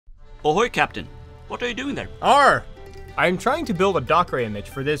Ahoy, Captain. What are you doing there? I'm trying to build a Docker image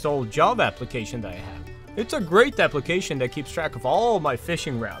for this old Java application that I have. It's a great application that keeps track of all my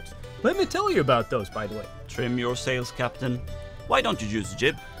fishing routes. Let me tell you about those, by the way. Trim your sails, Captain. Why don't you use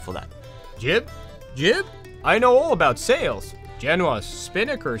Jib for that? Jib? Jib? I know all about sails. Genoas,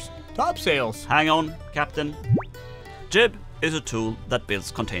 spinnakers, topsails. Hang on, Captain. Jib is a tool that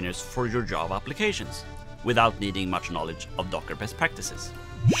builds containers for your Java applications without needing much knowledge of Docker best practices.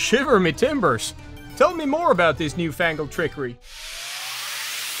 Shiver me timbers. Tell me more about this newfangled trickery.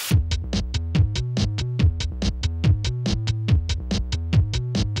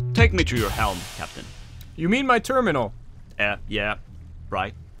 Take me to your helm, Captain. You mean my terminal? Yeah,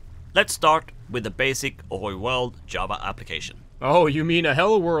 right. Let's start with the basic Ahoy World Java application. Oh, you mean a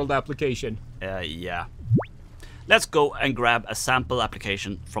Hello World application? Yeah. Let's go and grab a sample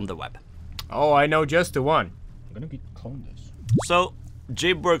application from the web. Oh, I know just the one. I'm gonna clone this. So,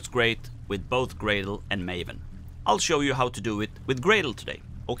 Jib works great with both Gradle and Maven. I'll show you how to do it with Gradle today.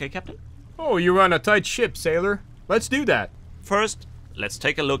 Okay, Captain? Oh, you run a tight ship, sailor. Let's do that. First, let's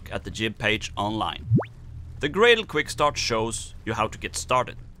take a look at the Jib page online. The Gradle Quick Start shows you how to get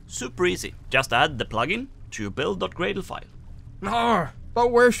started. Super easy. Just add the plugin to your build.gradle file.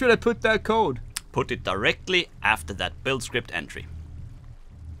 But where should I put that code? Put it directly after that build script entry.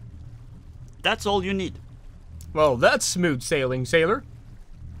 That's all you need. Well, that's smooth sailing, sailor.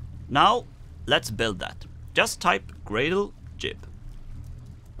 Now, let's build that. Just type Gradle Jib.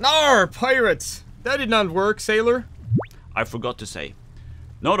 Pirates! That did not work, sailor. I forgot to say,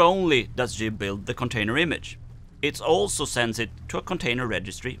 not only does Jib build the container image, it also sends it to a container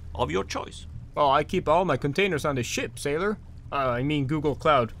registry of your choice. Oh, I keep all my containers on the ship, sailor. I mean Google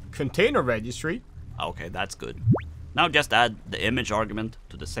Cloud Container Registry. Okay, that's good. Now just add the image argument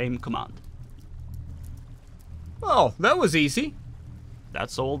to the same command. Oh, that was easy.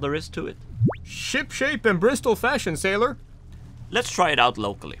 That's all there is to it. Ship shape and Bristol fashion, sailor. Let's try it out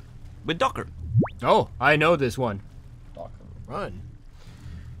locally, with Docker. Oh, I know this one. Docker run.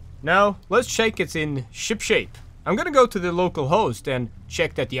 Now, let's check it's in ship shape. I'm gonna go to the local host and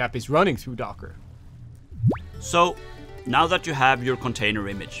check that the app is running through Docker. So, now that you have your container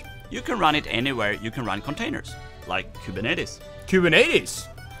image, you can run it anywhere you can run containers, like Kubernetes. Kubernetes?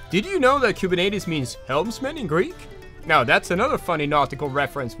 Did you know that Kubernetes means helmsman in Greek? Now that's another funny nautical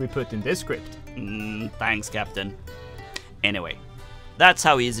reference we put in this script. Thanks, Captain. Anyway, that's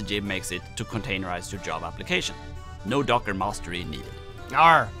how easy Jib makes it to containerize your Java application. No Docker mastery needed.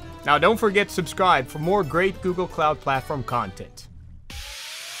 Now don't forget to subscribe for more great Google Cloud Platform content.